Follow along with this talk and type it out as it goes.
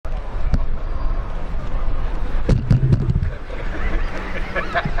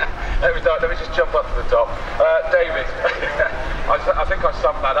just jump up to the top. David, I think I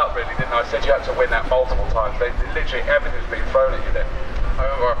summed that up really, didn't I? I said you had to win that multiple times. Literally everything's been thrown at you there. I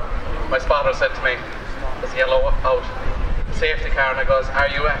remember my spotter said to me, "There's a yellow out safety car," and I goes, "Are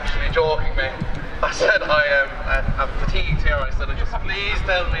you actually joking me?" I said, I'm fatigued here. I said, "Just please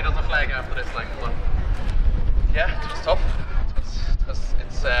tell me there's a flag after this thing." But yeah, it was tough.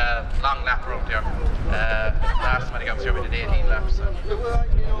 It's a long lap around here. Last time I got here we did 18 laps. So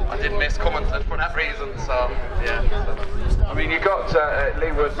I did miss coming to it for that reason. So yeah. I mean, you got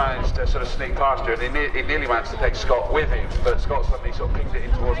Lee Wood managed to sort of sneak past you, and he nearly managed to take Scott with him, but Scott suddenly sort of pinged it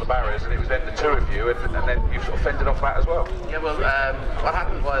in towards the barriers, and it was then the two of you, and then you sort of fended off that as well. Yeah, well, what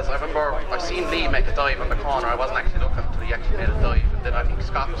happened was, I remember I seen Lee make a dive on the corner. I wasn't actually looking until he actually made a dive, and then I think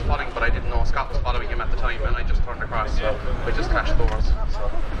Scott was following, but I didn't know Scott was following him at the time, and I just turned across, so we just clashed doors.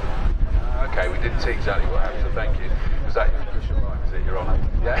 So. Okay, we didn't see exactly what happened, so thank you. Was that your official line? Is it your honour?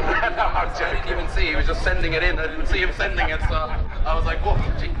 Yeah. No, I'm joking. I didn't even see, he was just sending it in. I didn't see him sending it, so I was like, whoa,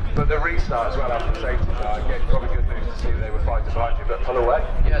 gee. But the restart as well after the safety car, again, probably good news to see that they were fighting behind you, but pull away.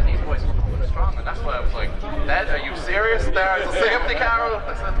 Yeah, these boys were coming strong, and that's why I was like, Ned, are you serious? There's a safety car.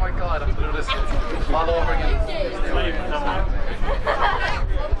 I said, my God, I have to do this all over again.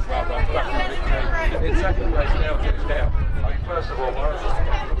 In second place now, finish down. I mean, first of all,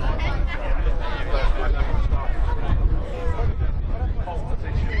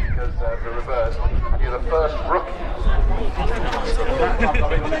 because the reverse, and you're the first rookie.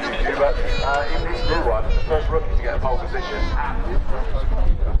 But in this new one, the first rookie to get a pole position.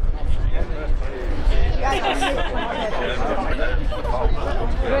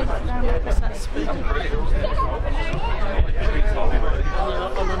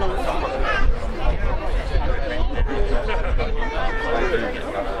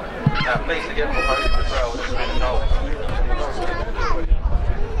 Pleased to get the podium as well. It's been a goal.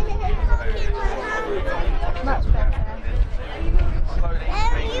 Much better. Slowly, we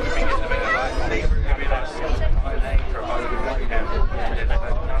get a bit of like, see, we're going to be like, high name for a podium if we can. Hopefully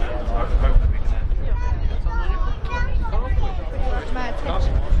we can.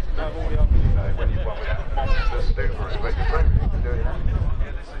 When you want to do for us, but you're probably doing that.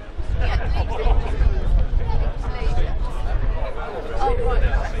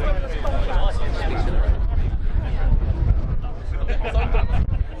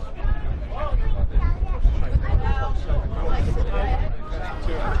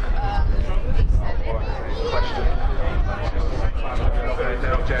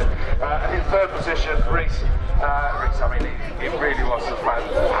 In third position, Reese, I mean, it really was a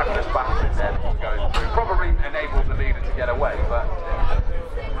fabulous battle in there going through. Probably enabled the leader to get away, but...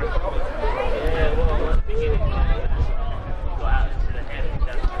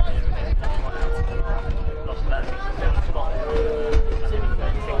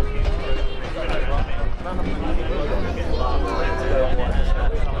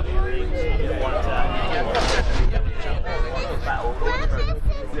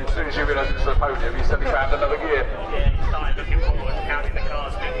 As soon as you realise it's the podium, you suddenly found another gear. Yeah, you started looking forward to counting the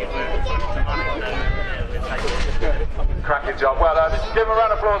cars, thinking we're pushing the money. Cracking job. Well, give them a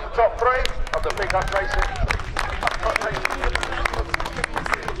round of applause for the top three of the Big Hunt Racing.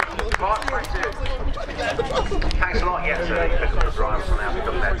 Mark, thank you. Thanks a lot, yes, for the drivers on there. We've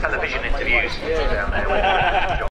got their television interviews down there.